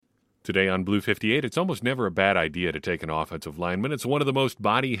Today on Blue 58, it's almost never a bad idea to take an offensive lineman. It's one of the most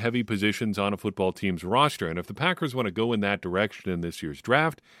body-heavy positions on a football team's roster, and if the Packers want to go in that direction in this year's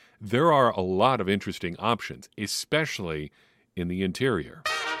draft, there are a lot of interesting options, especially in the interior.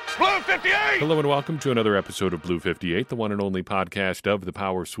 Blue 58! Hello and welcome to another episode of Blue 58, the one and only podcast of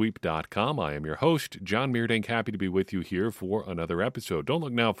thepowersweep.com. I am your host, John Meerdink, happy to be with you here for another episode. Don't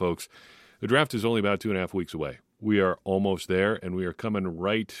look now, folks. The draft is only about 2.5 weeks away. We are almost there, and we are coming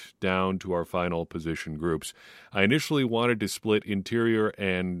right down to our final position groups. I initially wanted to split interior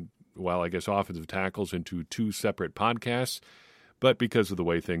and, offensive tackles into two separate podcasts, but because of the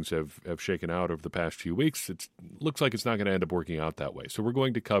way things have shaken out over the past few weeks, it looks like it's not going to end up working out that way. So we're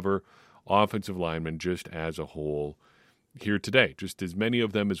going to cover offensive linemen just as a whole here today, just as many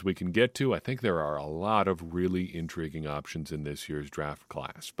of them as we can get to. I think there are a lot of really intriguing options in this year's draft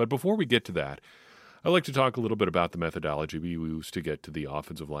class. But before we get to that, I'd like to talk a little bit about the methodology we use to get to the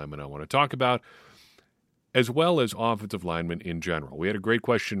offensive lineman I want to talk about, as well as offensive linemen in general. We had a great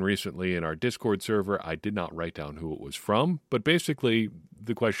question recently in our Discord server. I did not write down who it was from, but basically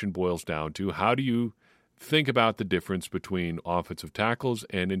the question boils down to, how do you think about the difference between offensive tackles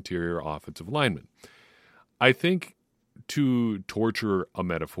and interior offensive linemen? I think, to torture a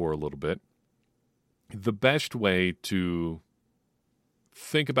metaphor a little bit, the best way to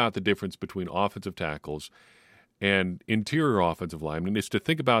think about the difference between offensive tackles and interior offensive linemen is to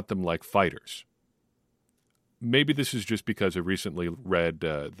think about them like fighters. Maybe this is just because I recently read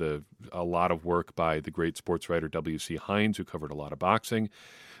a lot of work by the great sports writer W.C. Hines, who covered a lot of boxing.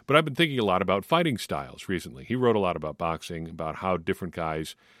 But I've been thinking a lot about fighting styles recently. He wrote a lot about boxing, about how different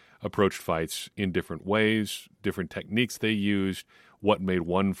guys approached fights in different ways, different techniques they used, what made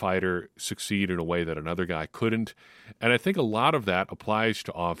one fighter succeed in a way that another guy couldn't. And I think a lot of that applies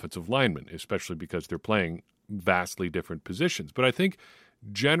to offensive linemen, especially because they're playing vastly different positions. But I think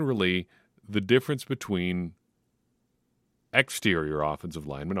generally the difference between exterior offensive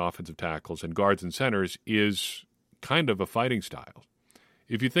linemen, offensive tackles, and guards and centers is kind of a fighting style.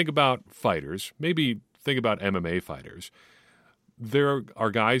 If you think about fighters, maybe think about MMA fighters, there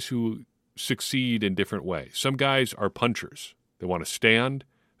are guys who succeed in different ways. Some guys are punchers. They want to stand,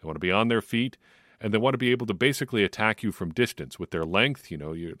 they want to be on their feet, and they want to be able to basically attack you from distance with their length. You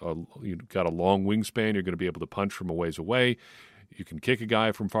know, you've got a long wingspan, you're going to be able to punch from a ways away. You can kick a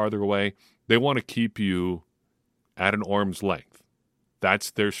guy from farther away. They want to keep you at an arm's length.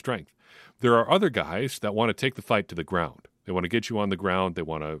 That's their strength. There are other guys that want to take the fight to the ground. They want to get you on the ground. They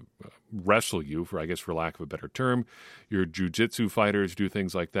want to wrestle you, for lack of a better term. Your jiu-jitsu fighters do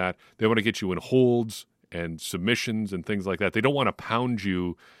things like that. They want to get you in holds and submissions and things like that. They don't want to pound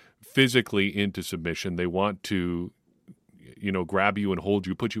you physically into submission. They want to, grab you and hold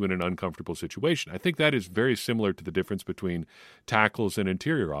you, put you in an uncomfortable situation. I think that is very similar to the difference between tackles and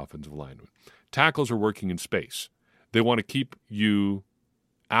interior offensive linemen. Tackles are working in space. They want to keep you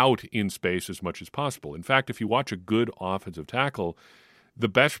out in space as much as possible. In fact, if you watch a good offensive tackle, the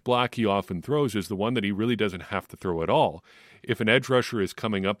best block he often throws is the one that he really doesn't have to throw at all. If an edge rusher is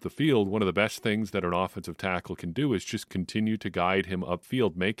coming up the field, one of the best things that an offensive tackle can do is just continue to guide him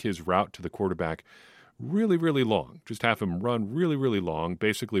upfield, make his route to the quarterback really, really long. Just have him run really, really long,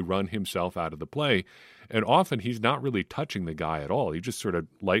 basically run himself out of the play. And often he's not really touching the guy at all. He just sort of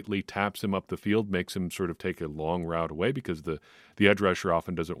lightly taps him up the field, makes him sort of take a long route away because the edge rusher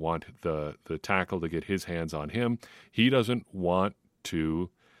often doesn't want the tackle to get his hands on him. He doesn't want to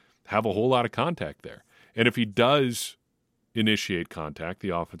have a whole lot of contact there. And if he does initiate contact,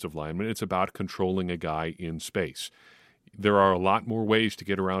 the offensive lineman, it's about controlling a guy in space. There are a lot more ways to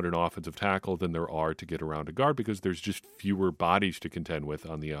get around an offensive tackle than there are to get around a guard because there's just fewer bodies to contend with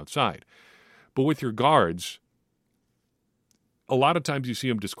on the outside. But with your guards, a lot of times you see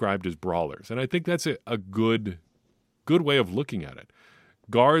them described as brawlers, and I think that's a good way of looking at it.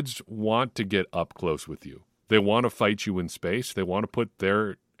 Guards want to get up close with you. They want to fight you in space. They want to put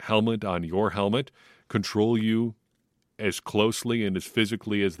their helmet on your helmet, control you as closely and as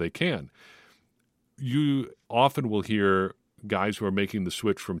physically as they can. You often will hear guys who are making the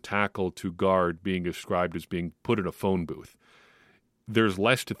switch from tackle to guard being described as being put in a phone booth. There's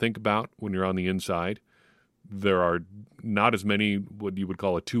less to think about when you're on the inside. There are not as many what you would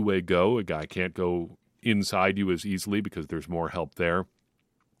call a two-way go. A guy can't go inside you as easily because there's more help there,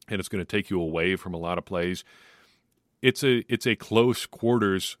 and it's going to take you away from a lot of plays. It's a close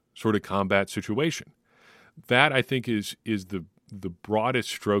quarters sort of combat situation. That, I think, is the broadest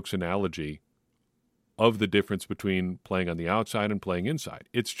strokes analogy of the difference between playing on the outside and playing inside.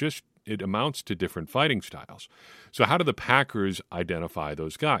 It amounts to different fighting styles. So how do the Packers identify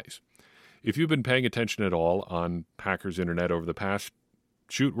those guys? If you've been paying attention at all on Packers Internet over the past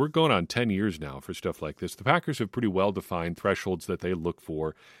we're going on 10 years now for stuff like this. The Packers have pretty well-defined thresholds that they look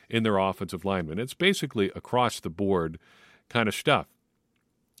for in their offensive linemen. It's basically across the board kind of stuff.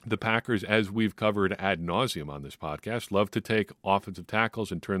 The Packers, as we've covered ad nauseum on this podcast, love to take offensive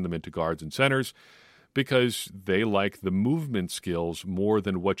tackles and turn them into guards and centers because they like the movement skills more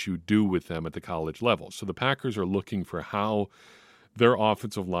than what you do with them at the college level. So the Packers are looking for how their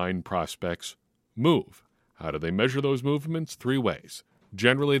offensive line prospects move. How do they measure those movements? 3 ways.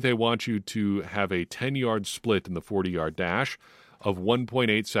 Generally, they want you to have a 10-yard split in the 40-yard dash of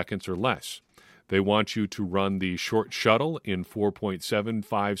 1.8 seconds or less. They want you to run the short shuttle in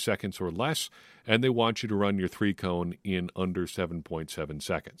 4.75 seconds or less, and they want you to run your 3-cone in under 7.7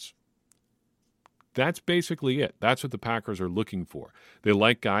 seconds. That's basically it. That's what the Packers are looking for. They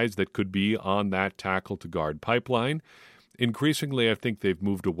like guys that could be on that tackle-to-guard pipeline. Increasingly, I think they've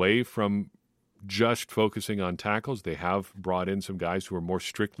moved away from just focusing on tackles. They have brought in some guys who are more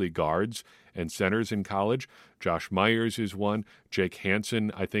strictly guards and centers in college. Josh Myers is one. Jake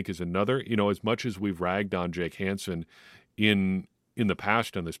Hansen, I think, is another. As much as we've ragged on Jake Hansen in the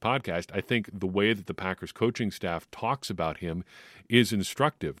past on this podcast, I think the way that the Packers coaching staff talks about him is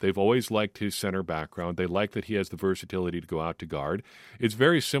instructive. They've always liked his center background. They like that he has the versatility to go out to guard. It's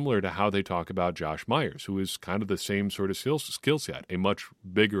very similar to how they talk about Josh Myers, who is kind of the same sort of skill set, a much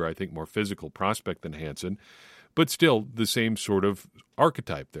bigger, I think, more physical prospect than Hansen, but still the same sort of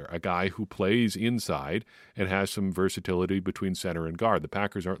archetype there, a guy who plays inside and has some versatility between center and guard. The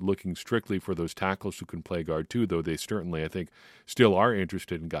Packers aren't looking strictly for those tackles who can play guard too, though they certainly, I think, still are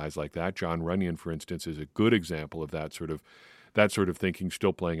interested in guys like that. John Runyon, for instance, is a good example of that sort of thinking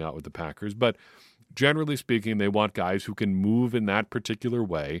still playing out with the Packers. But generally speaking, they want guys who can move in that particular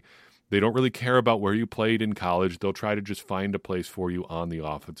way. They don't really care about where you played in college. They'll try to just find a place for you on the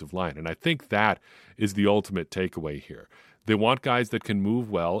offensive line. And I think that is the ultimate takeaway here. They want guys that can move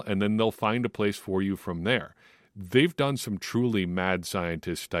well, and then they'll find a place for you from there. They've done some truly mad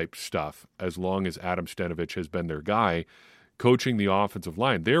scientist type stuff as long as Adam Stenavich has been their guy coaching the offensive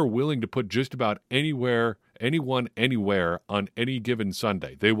line. They're willing to put just about anyone, anywhere on any given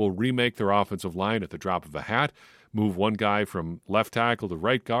Sunday. They will remake their offensive line at the drop of a hat, move one guy from left tackle to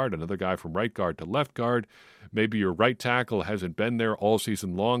right guard, another guy from right guard to left guard. Maybe your right tackle hasn't been there all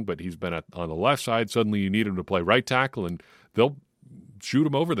season long, but he's been on the left side. Suddenly you need him to play right tackle, and they'll shoot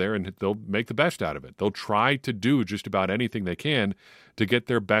him over there, and they'll make the best out of it. They'll try to do just about anything they can to get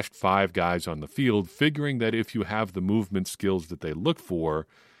their best 5 guys on the field, figuring that if you have the movement skills that they look for,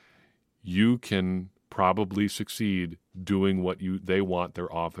 you can probably succeed doing what they want their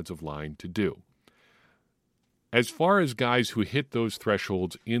offensive line to do. As far as guys who hit those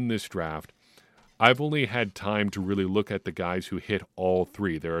thresholds in this draft, I've only had time to really look at the guys who hit all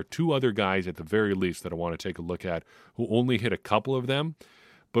 3. There are 2 other guys at the very least that I want to take a look at who only hit a couple of them,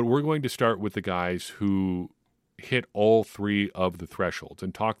 but we're going to start with the guys who hit all 3 of the thresholds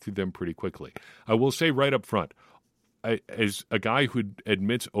and talk through them pretty quickly. I will say right up front, as a guy who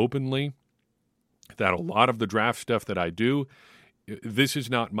admits openly that a lot of the draft stuff that I do, this is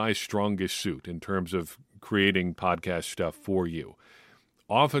not my strongest suit in terms of creating podcast stuff for you.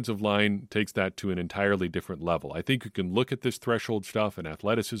 Offensive line takes that to an entirely different level. I think you can look at this threshold stuff and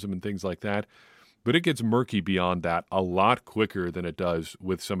athleticism and things like that, but it gets murky beyond that a lot quicker than it does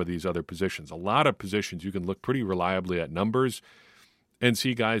with some of these other positions. A lot of positions you can look pretty reliably at numbers and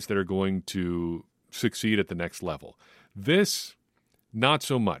see guys that are going to succeed at the next level. This, not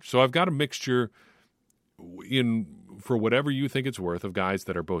so much. So I've got a mixture for whatever you think it's worth of guys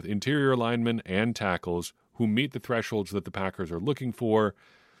that are both interior linemen and tackles who meet the thresholds that the Packers are looking for.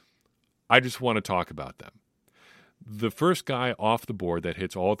 I just want to talk about them. The first guy off the board that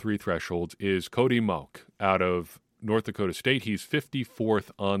hits all 3 thresholds is Cody Mauch out of North Dakota State. He's 54th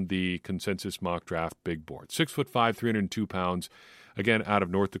on the consensus mock draft big board. 6'5", 302 pounds. Again, out of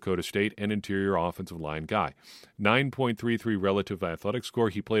North Dakota State, an interior offensive line guy. 9.33 relative athletic score.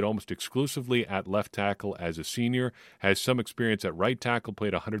 He played almost exclusively at left tackle as a senior, has some experience at right tackle,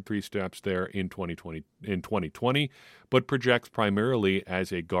 played 103 snaps there in 2020, but projects primarily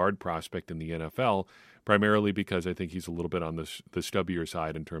as a guard prospect in the NFL, primarily because I think he's a little bit on the stubbier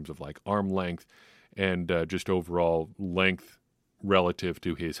side in terms of like arm length and just overall length relative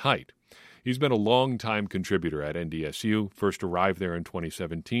to his height. He's been a long-time contributor at NDSU, first arrived there in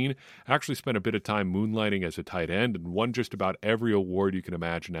 2017, actually spent a bit of time moonlighting as a tight end, and won just about every award you can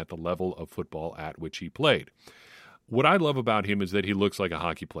imagine at the level of football at which he played. What I love about him is that he looks like a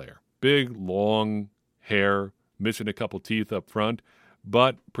hockey player. Big, long hair, missing a couple teeth up front,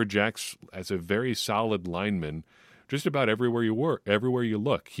 but projects as a very solid lineman just about everywhere you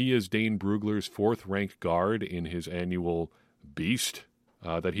look. He is Dane Brugler's 4th-ranked guard in his annual Beast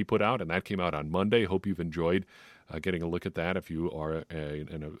that he put out, and that came out on Monday. Hope you've enjoyed getting a look at that if you are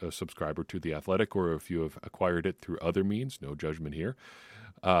a subscriber to The Athletic or if you have acquired it through other means. No judgment here.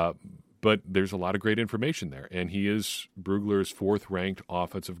 But there's a lot of great information there, and he is Brugler's 4th-ranked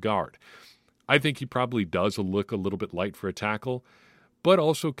offensive guard. I think he probably does look a little bit light for a tackle, but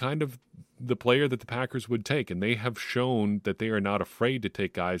also kind of the player that the Packers would take, and they have shown that they are not afraid to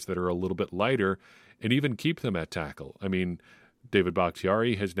take guys that are a little bit lighter and even keep them at tackle. I mean, David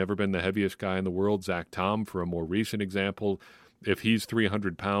Bakhtiari has never been the heaviest guy in the world. Zach Tom, for a more recent example, if he's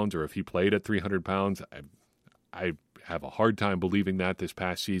 300 pounds or if he played at 300 pounds, I have a hard time believing that this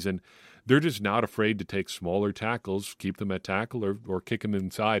past season. They're just not afraid to take smaller tackles, keep them at tackle, or kick them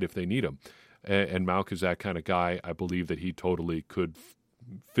inside if they need them. And Mauk is that kind of guy. I believe that he totally could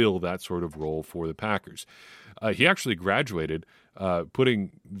fill that sort of role for the Packers. He actually graduated,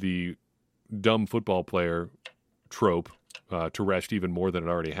 putting the dumb football player trope to rest even more than it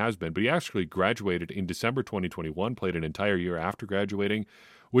already has been. But he actually graduated in December 2021, played an entire year after graduating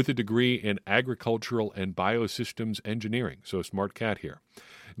with a degree in agricultural and biosystems engineering. So a smart cat here.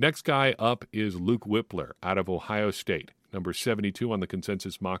 Next guy up is Luke Wypler out of Ohio State. Number 72 on the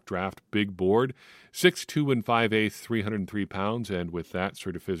consensus mock draft big board. 6'2" and 5'8", 303 pounds. And with that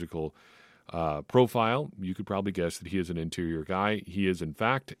sort of physical profile, you could probably guess that he is an interior guy. He is, in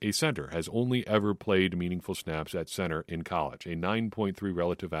fact, a center, has only ever played meaningful snaps at center in college. A 9.3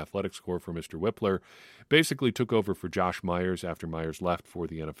 relative athletic score for Mr. Wypler. Basically took over for Josh Myers after Myers left for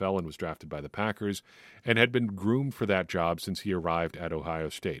the NFL and was drafted by the Packers, and had been groomed for that job since he arrived at Ohio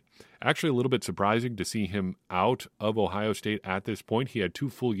State. Actually, a little bit surprising to see him out of Ohio State at this point. He had 2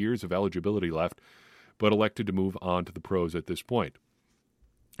 full years of eligibility left, but elected to move on to the pros at this point.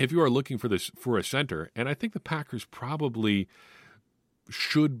 If you are looking for a center, and I think the Packers probably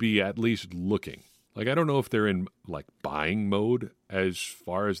should be at least looking. Like, I don't know if they're in like buying mode as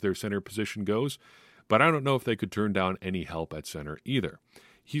far as their center position goes, but I don't know if they could turn down any help at center either.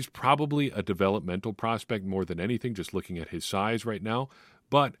 He's probably a developmental prospect more than anything, just looking at his size right now.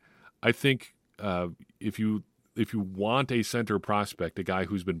 But I think if you want a center prospect, a guy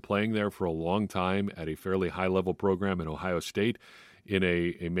who's been playing there for a long time at a fairly high-level program in Ohio State, in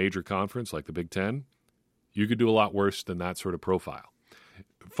a major conference like the Big Ten, you could do a lot worse than that sort of profile.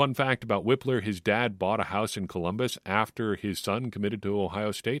 Fun fact about Wypler, his dad bought a house in Columbus after his son committed to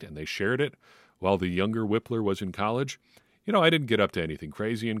Ohio State, and they shared it while the younger Wypler was in college. You know, I didn't get up to anything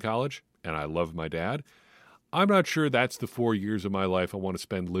crazy in college, and I love my dad. I'm not sure that's the 4 years of my life I want to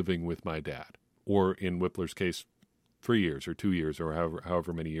spend living with my dad, or in Wypler's case, 3 years or 2 years or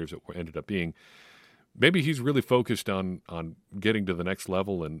however many years it ended up being. Maybe he's really focused on getting to the next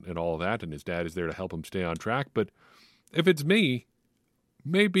level and all of that, and his dad is there to help him stay on track. But if it's me,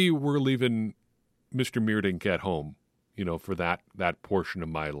 maybe we're leaving Mr. Meerdink at home, you know, for that portion of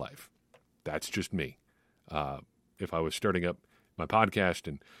my life. That's just me. If I was starting up my podcast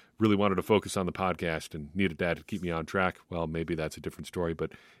and really wanted to focus on the podcast and needed dad to keep me on track, well, maybe that's a different story.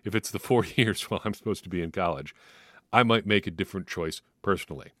 But if it's the 4 years while I'm supposed to be in college, I might make a different choice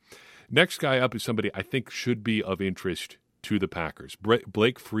personally. Next guy up is somebody I think should be of interest to the Packers.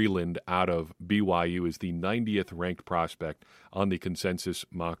 Blake Freeland out of BYU is the 90th ranked prospect on the consensus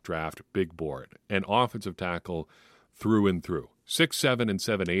mock draft big board. An offensive tackle through and through. 6'7" and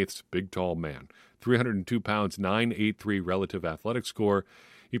 7/8", big tall man. 302 pounds, 9.83 relative athletic score.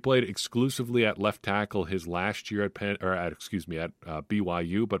 He played exclusively at left tackle his last year at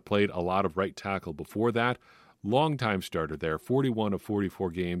BYU, but played a lot of right tackle before that. Longtime starter there, 41 of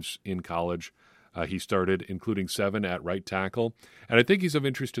 44 games in college. He started, including 7 at right tackle. And I think he's of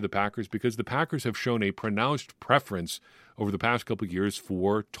interest to the Packers because the Packers have shown a pronounced preference over the past couple of years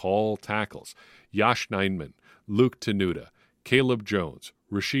for tall tackles. Yosh Nijman, Luke Tenuta, Caleb Jones,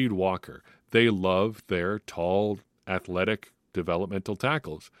 Rasheed Walker. They love their tall, athletic, developmental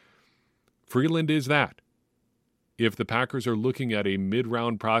tackles. Freeland is that. If the Packers are looking at a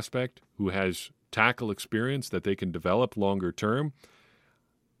mid-round prospect who has tackle experience that they can develop longer term,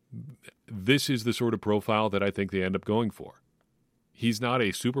 this is the sort of profile that I think they end up going for. He's not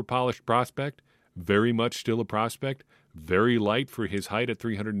a super polished prospect, very much still a prospect, very light for his height at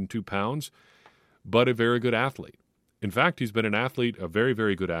 302 pounds, but a very good athlete. In fact, he's been an athlete, a very,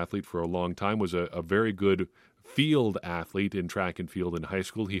 very good athlete for a long time, was a very good field athlete in track and field in high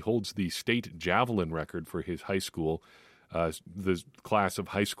school. He holds the state javelin record for his high school, the class of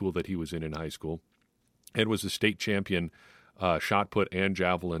high school that he was in high school, and was a state champion shot put and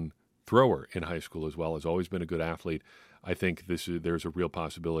javelin thrower in high school as well. Has always been a good athlete. I think there's a real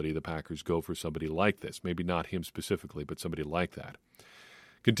possibility the Packers go for somebody like this. Maybe not him specifically, but somebody like that.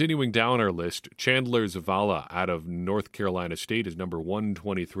 Continuing down our list, Chandler Zavala out of North Carolina State is number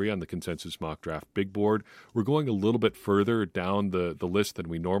 123 on the consensus mock draft big board. We're going a little bit further down the list than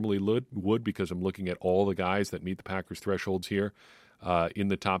we normally would because I'm looking at all the guys that meet the Packers thresholds here in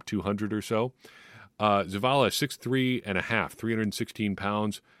the top 200 or so. Zavala, 6'3 and a half, 316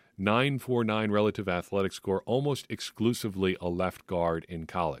 pounds, 9.49 relative athletic score, almost exclusively a left guard in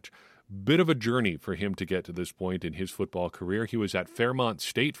college. Bit of a journey for him to get to this point in his football career. He was at Fairmont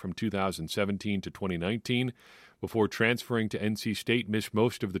State from 2017 to 2019 before transferring to NC State, missed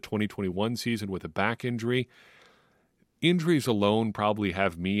most of the 2021 season with a back injury. Injuries alone probably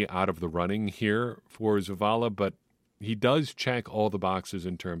have me out of the running here for Zavala, but he does check all the boxes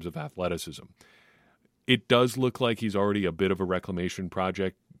in terms of athleticism. It does look like he's already a bit of a reclamation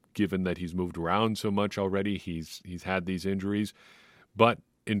project, given that he's moved around so much already. He's had these injuries, but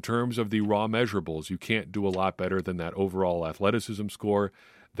in terms of the raw measurables, you can't do a lot better than that overall athleticism score,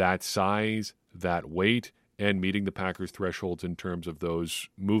 that size, that weight, and meeting the Packers' thresholds in terms of those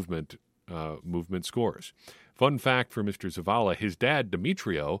movement scores. Fun fact for Mr. Zavala, his dad,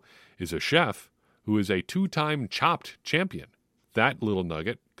 Demetrio, is a chef who is a 2-time Chopped champion. That little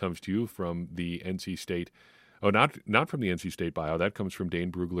nugget comes to you from the NC State. Oh, not from the NC State bio. That comes from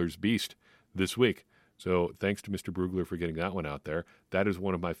Dane Brugler's Beast this week. So thanks to Mr. Brugler for getting that one out there. That is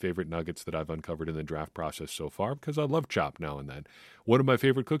one of my favorite nuggets that I've uncovered in the draft process so far because I love Chopped now and then. One of my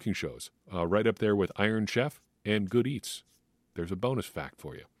favorite cooking shows, right up there with Iron Chef and Good Eats. There's a bonus fact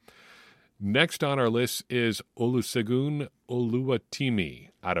for you. Next on our list is Olusegun Oluwatimi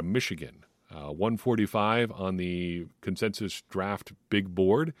out of Michigan. 145 on the consensus draft big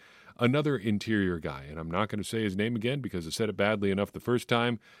board. Another interior guy, and I'm not going to say his name again because I said it badly enough the first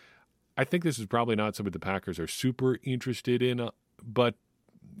time. I think this is probably not somebody the Packers are super interested in, but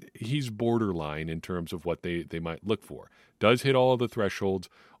he's borderline in terms of what they might look for. Does hit all of the thresholds,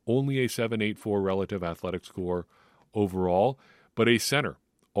 only a 7.84 relative athletic score overall, but a center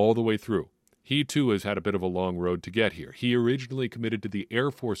all the way through. He, too, has had a bit of a long road to get here. He originally committed to the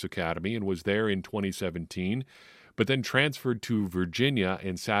Air Force Academy and was there in 2017, but then transferred to Virginia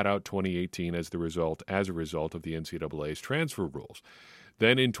and sat out 2018 as a result of the NCAA's transfer rules.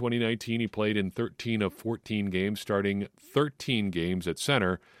 Then in 2019, he played in 13 of 14 games, starting 13 games at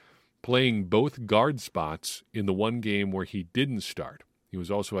center, playing both guard spots in the one game where he didn't start. He was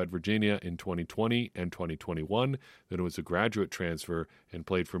also at Virginia in 2020 and 2021. Then it was a graduate transfer and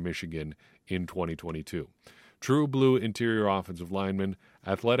played for Michigan in 2022. True blue interior offensive lineman,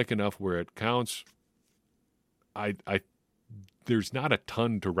 athletic enough where it counts. There's not a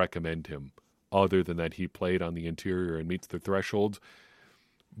ton to recommend him other than that he played on the interior and meets the thresholds.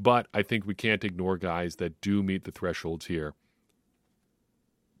 But I think we can't ignore guys that do meet the thresholds here.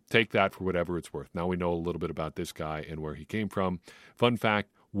 Take that for whatever it's worth. Now we know a little bit about this guy and where he came from. Fun fact,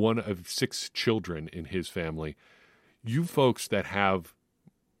 one of 6 children in his family. You folks that have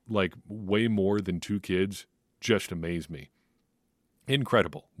like way more than 2 kids just amaze me.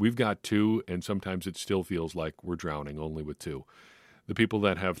 Incredible. We've got 2, and sometimes it still feels like we're drowning only with 2. The people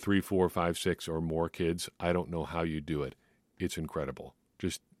that have 3, 4, 5, 6 or more kids, I don't know how you do it. It's incredible.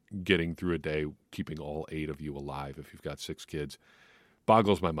 Just getting through a day, keeping all 8 of you alive if you've got 6 kids.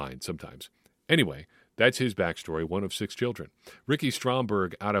 Boggles my mind sometimes. Anyway, that's his backstory, one of 6 children. Ricky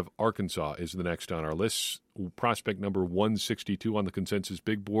Stromberg out of Arkansas is the next on our list. Prospect number 162 on the consensus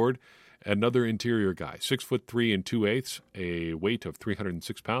big board. Another interior guy, 6'3" and 2/8, a weight of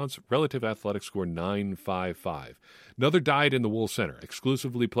 306 pounds, relative athletic score 9.55. Another dyed-in-the-wool center,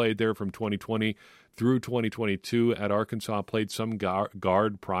 exclusively played there from 2020 through 2022 at Arkansas, played some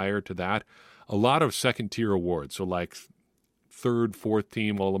guard prior to that. A lot of second-tier awards, so like 3rd, 4th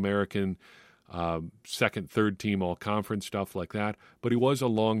team All-American, 2nd, 3rd team All-Conference, stuff like that. But he was a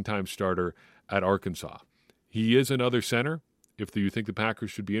long-time starter at Arkansas. He is another center. If you think the Packers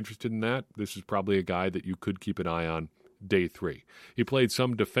should be interested in that, this is probably a guy that you could keep an eye on day 3. He played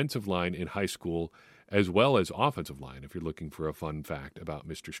some defensive line in high school as well as offensive line, if you're looking for a fun fact about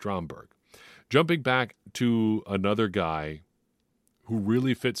Mr. Stromberg. Jumping back to another guy who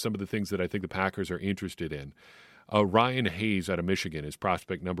really fits some of the things that I think the Packers are interested in. Ryan Hayes out of Michigan is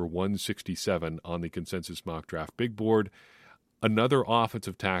prospect number 167 on the consensus mock draft big board. Another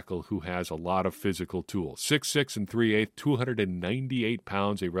offensive tackle who has a lot of physical tools. 6'6" and 3/8, 298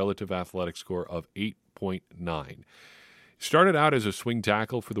 pounds, a relative athletic score of 8.9. Started out as a swing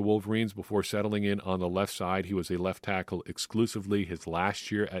tackle for the Wolverines before settling in on the left side. He was a left tackle exclusively his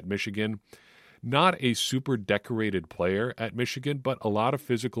last year at Michigan. Not a super decorated player at Michigan, but a lot of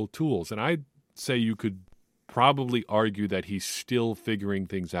physical tools. And I'd say you could probably argue that he's still figuring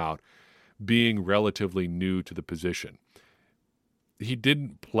things out, being relatively new to the position. he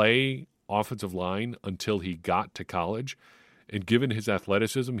didn't play offensive line until he got to college. And given his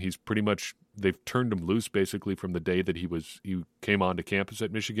athleticism, they've turned him loose basically from the day that he came onto campus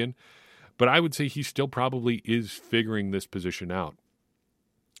at Michigan. But I would say he still probably is figuring this position out.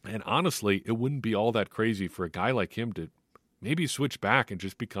 And honestly, it wouldn't be all that crazy for a guy like him to maybe switch back and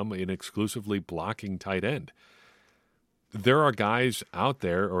just become an exclusively blocking tight end. There are guys out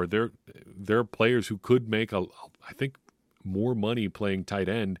there, or there are players who could make I think more money playing tight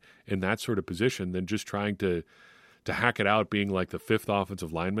end in that sort of position than just trying to hack it out being like the fifth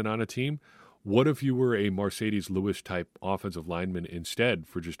offensive lineman on a team. What if you were a Mercedes Lewis type offensive lineman instead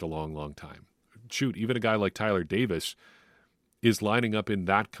for just a long, long time? Shoot, even a guy like Tyler Davis is lining up in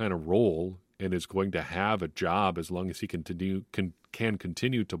that kind of role and is going to have a job as long as he can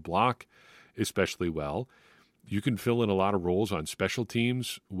continue to block especially well. You can fill in a lot of roles on special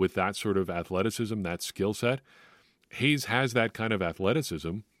teams with that sort of athleticism, that skill set. Hayes has that kind of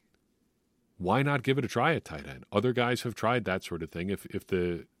athleticism. Why not give it a try at tight end? Other guys have tried that sort of thing. If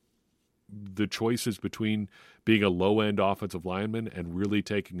the choice is between being a low-end offensive lineman and really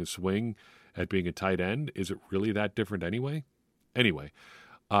taking a swing at being a tight end, is it really that different anyway? Anyway,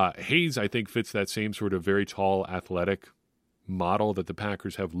 Hayes, I think, fits that same sort of very tall, athletic model that the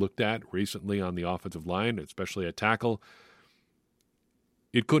Packers have looked at recently on the offensive line, especially at tackle.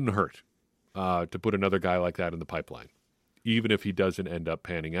 It couldn't hurt to put another guy like that in the pipeline. Even if he doesn't end up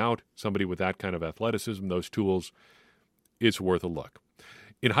panning out, somebody with that kind of athleticism, those tools, it's worth a look.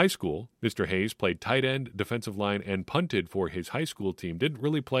 In high school, Mr. Hayes played tight end, defensive line, and punted for his high school team. Didn't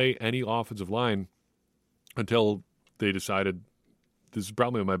really play any offensive line until they decided this is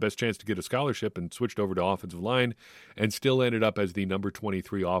probably my best chance to get a scholarship, and switched over to offensive line, and still ended up as the number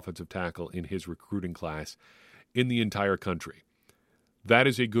 23 offensive tackle in his recruiting class in the entire country. That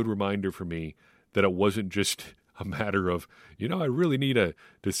is a good reminder for me that it wasn't just a matter of, I really need to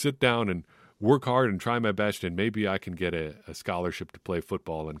sit down and work hard and try my best, and maybe I can get a scholarship to play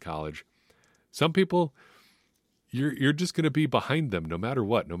football in college. Some people, you're just going to be behind them no matter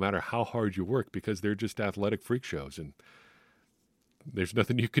what, no matter how hard you work, because they're just athletic freak shows. And there's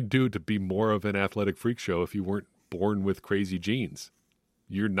nothing you can do to be more of an athletic freak show if you weren't born with crazy genes.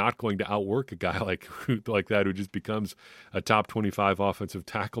 You're not going to outwork a guy like that who just becomes a top 25 offensive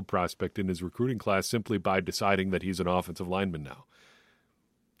tackle prospect in his recruiting class simply by deciding that he's an offensive lineman now.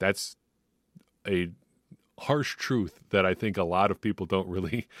 That's a harsh truth that I think a lot of people don't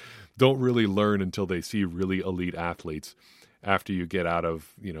really learn until they see really elite athletes after you get out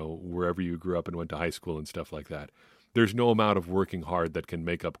of, wherever you grew up and went to high school and stuff like that. There's no amount of working hard that can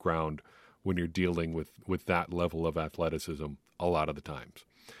make up ground when you're dealing with that level of athleticism a lot of the times.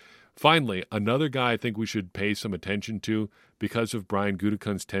 Finally, another guy I think we should pay some attention to because of Brian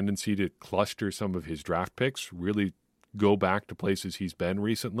Gutekunst's tendency to cluster some of his draft picks, really go back to places he's been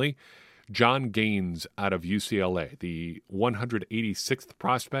recently. John Gaines out of UCLA, the 186th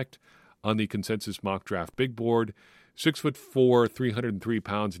prospect on the consensus mock draft big board, 6'4", 303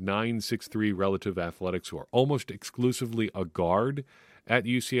 pounds, 9'6" relative athletics, who are almost exclusively a guard at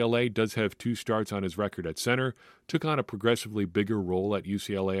UCLA, does have 2 starts on his record at center, took on a progressively bigger role at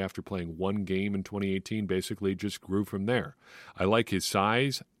UCLA after playing 1 game in 2018, basically just grew from there. I like his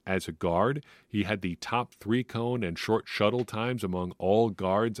size as a guard. He had the top 3 cone and short shuttle times among all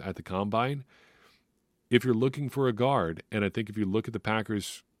guards at the Combine. If you're looking for a guard, and I think if you look at the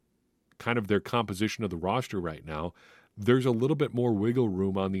Packers, kind of their composition of the roster right now, there's a little bit more wiggle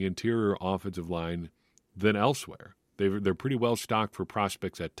room on the interior offensive line than elsewhere. They're pretty well stocked for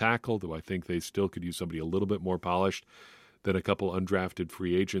prospects at tackle, though I think they still could use somebody a little bit more polished than a couple undrafted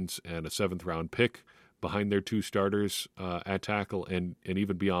free agents and a 7th-round pick behind their 2 starters at tackle. And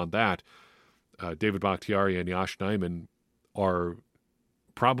even beyond that, David Bakhtiari and Yosh Nijman are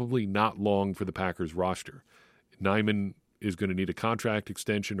probably not long for the Packers roster. Nijman is going to need a contract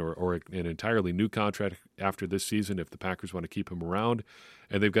extension or an entirely new contract after this season if the Packers want to keep him around.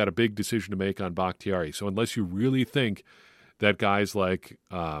 And they've got a big decision to make on Bakhtiari. So unless you really think that guys like,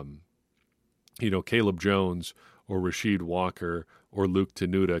 Caleb Jones or Rasheed Walker or Luke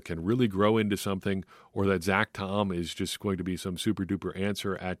Tenuta can really grow into something, or that Zach Tom is just going to be some super-duper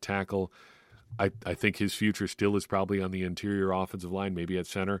answer at tackle, I think his future still is probably on the interior offensive line, maybe at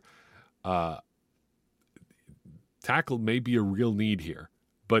center. Tackle may be a real need here,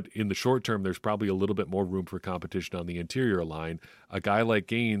 but in the short term, there's probably a little bit more room for competition on the interior line. A guy like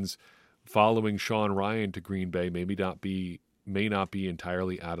Gaines, following Sean Ryan to Green Bay, may not be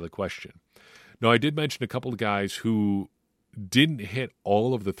entirely out of the question. Now, I did mention a couple of guys who didn't hit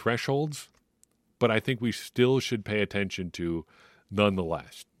all of the thresholds, but I think we still should pay attention to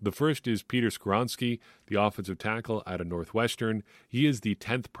nonetheless. The first is Peter Skoronski, the offensive tackle out of Northwestern. He is the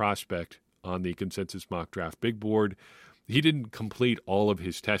 10th prospect on the consensus mock draft big board. He didn't complete all of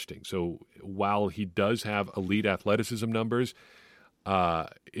his testing. So while he does have elite athleticism numbers,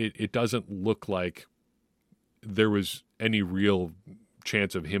 it doesn't look like there was any real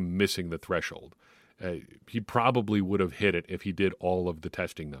chance of him missing the threshold. He probably would have hit it if he did all of the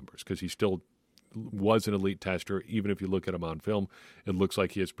testing numbers, because he still was an elite tester. Even if you look at him on film, it looks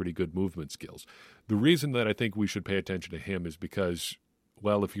like he has pretty good movement skills. The reason that I think we should pay attention to him is because,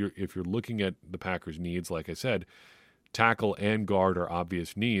 well, if you're looking at the Packers' needs, like I said, tackle and guard are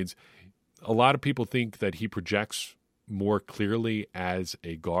obvious needs. A lot of people think that he projects more clearly as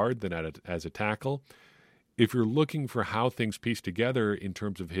a guard than as a tackle. If you're looking for how things piece together in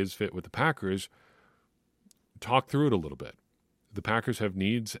terms of his fit with the Packers, talk through it a little bit. The Packers have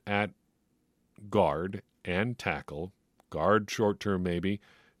needs at guard and tackle. Guard short-term maybe,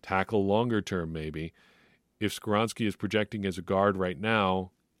 tackle longer-term maybe. If Skoronski is projecting as a guard right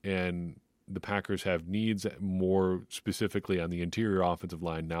now and the Packers have needs more specifically on the interior offensive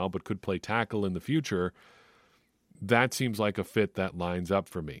line now, but could play tackle in the future, that seems like a fit that lines up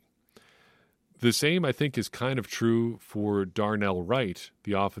for me. The same, I think, is kind of true for Darnell Wright,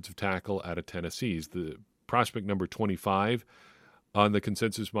 the offensive tackle out of Tennessee. He's the prospect number 25 on the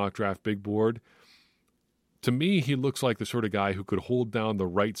consensus mock draft big board. To me, he looks like the sort of guy who could hold down the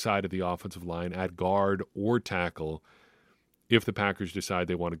right side of the offensive line at guard or tackle if the Packers decide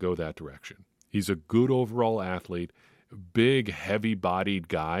they want to go that direction. He's a good overall athlete, big, heavy-bodied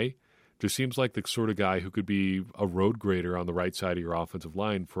guy. Just seems like the sort of guy who could be a road grader on the right side of your offensive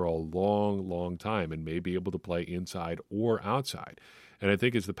line for a long, long time and may be able to play inside or outside. And I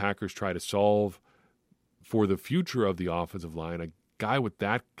think as the Packers try to solve for the future of the offensive line, a guy with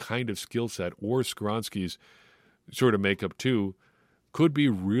that kind of skill set, or Skoronski's sort of makeup too, could be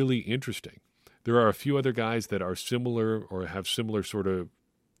really interesting. There are a few other guys that are similar or have similar sort of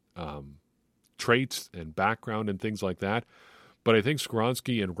traits and background and things like that. But I think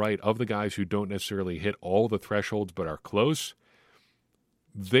Skoronski and Wright, of the guys who don't necessarily hit all the thresholds but are close,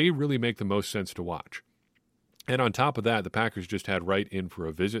 they really make the most sense to watch. And on top of that, the Packers just had Wright in for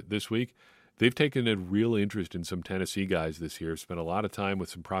a visit this week. They've taken a real interest in some Tennessee guys this year, spent a lot of time with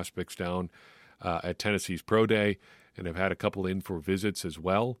some prospects down at Tennessee's Pro Day, and have had a couple in for visits as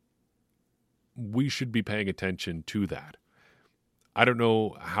well. We should be paying attention to that. I don't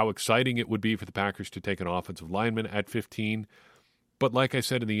know how exciting it would be for the Packers to take an offensive lineman at 15, but like I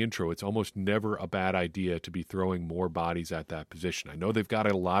said in the intro, it's almost never a bad idea to be throwing more bodies at that position. I know they've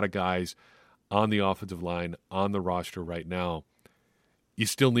got a lot of guys on the offensive line on the roster right now. You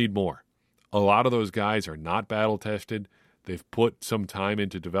still need more. A lot of those guys are not battle-tested. They've put some time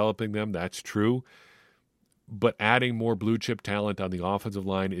into developing them. That's true. But adding more blue-chip talent on the offensive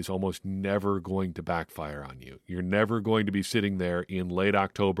line is almost never going to backfire on you. You're never going to be sitting there in late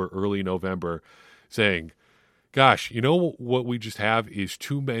October, early November saying, gosh, you know what we just have is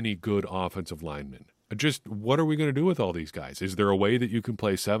too many good offensive linemen. Just what are we going to do with all these guys? Is there a way that you can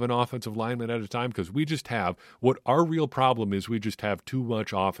play 7 offensive linemen at a time? Because we just have, what our real problem is, we just have too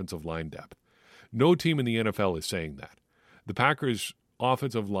much offensive line depth. No team in the NFL is saying that. The Packers'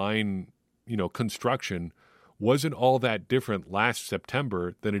 offensive line, construction wasn't all that different last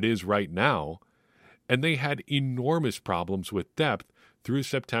September than it is right now, and they had enormous problems with depth through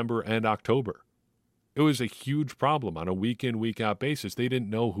September and October. It was a huge problem on a week-in, week-out basis. They didn't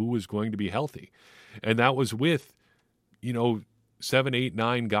know who was going to be healthy, and that was with, 7, 8,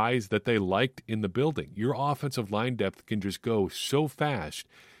 9 guys that they liked in the building. Your offensive line depth can just go so fast,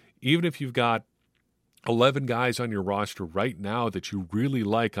 even if you've got 11 guys on your roster right now that you really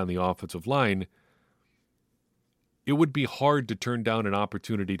like on the offensive line. It would be hard to turn down an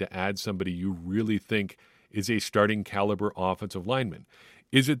opportunity to add somebody you really think is a starting caliber offensive lineman.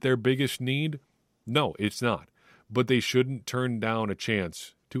 Is it their biggest need? No, it's not. But they shouldn't turn down a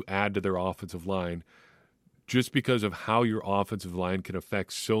chance to add to their offensive line just because of how your offensive line can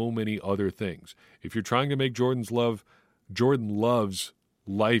affect so many other things. If you're trying to make Jordan Love's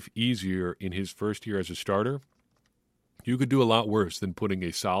life easier in his first year as a starter, you could do a lot worse than putting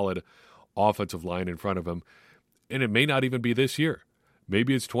a solid offensive line in front of him. And it may not even be this year.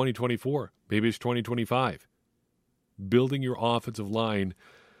 Maybe it's 2024. Maybe it's 2025. Building your offensive line,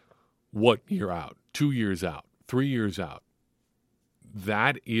 what year out? 2 years out? 3 years out?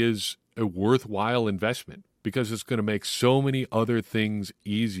 That is a worthwhile investment because it's going to make so many other things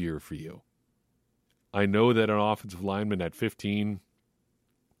easier for you. I know that an offensive lineman at 15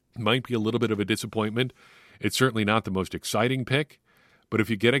 might be a little bit of a disappointment. It's certainly not the most exciting pick. But if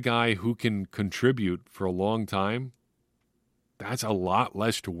you get a guy who can contribute for a long time, that's a lot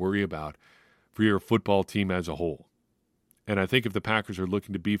less to worry about for your football team as a whole. And I think if the Packers are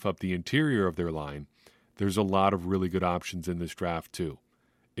looking to beef up the interior of their line, there's a lot of really good options in this draft too.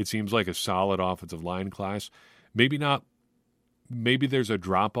 It seems like a solid offensive line class. Maybe there's a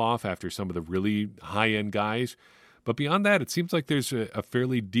drop-off after some of the really high-end guys. But beyond that, it seems like there's a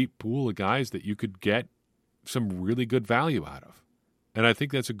fairly deep pool of guys that you could get some really good value out of. And I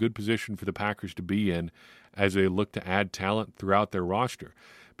think that's a good position for the Packers to be in as they look to add talent throughout their roster.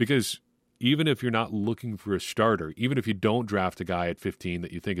 Because even if you're not looking for a starter, even if you don't draft a guy at 15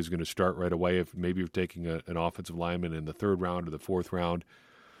 that you think is going to start right away, if maybe you're taking an offensive lineman in the 3rd round or the 4th round,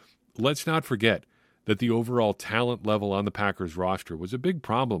 let's not forget that the overall talent level on the Packers roster was a big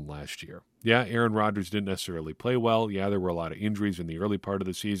problem last year. Yeah, Aaron Rodgers didn't necessarily play well. Yeah, there were a lot of injuries in the early part of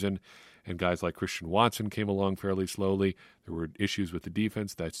the season, and guys like Christian Watson came along fairly slowly. There were issues with the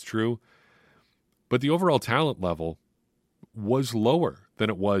defense, that's true. But the overall talent level was lower than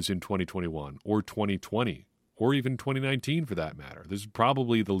it was in 2021 or 2020 or even 2019 for that matter. This is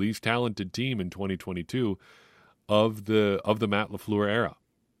probably the least talented team in 2022 of the Matt LaFleur era.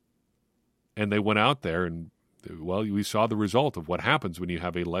 And they went out there and, well, we saw the result of what happens when you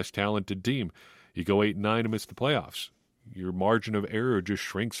have a less talented team. You go 8-9 and miss the playoffs. Your margin of error just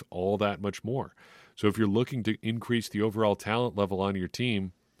shrinks all that much more. So if you're looking to increase the overall talent level on your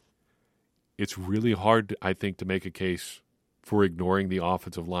team, it's really hard, I think, to make a case for ignoring the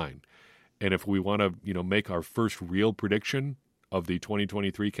offensive line. And if we want to, make our first real prediction of the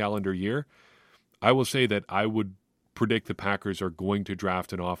 2023 calendar year, I will say that I would predict the Packers are going to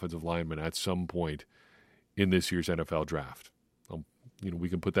draft an offensive lineman at some point in this year's NFL draft. We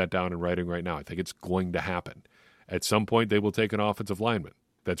can put that down in writing right now. I think it's going to happen. At some point, they will take an offensive lineman.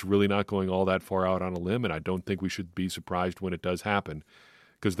 That's really not going all that far out on a limb, and I don't think we should be surprised when it does happen,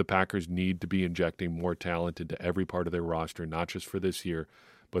 because the Packers need to be injecting more talent into every part of their roster, not just for this year,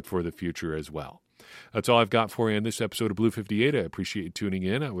 but for the future as well. That's all I've got for you in this episode of Blue 58. I appreciate you tuning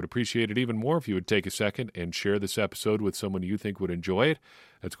in. I would appreciate it even more if you would take a second and share this episode with someone you think would enjoy it.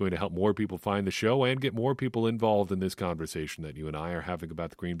 That's going to help more people find the show and get more people involved in this conversation that you and I are having about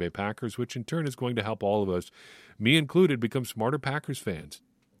the Green Bay Packers, which in turn is going to help all of us, me included, become smarter Packers fans.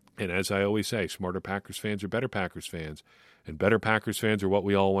 And as I always say, smarter Packers fans are better Packers fans, and better Packers fans are what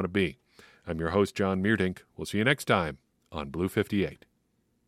we all want to be. I'm your host, John Meerdink. We'll see you next time on Blue 58.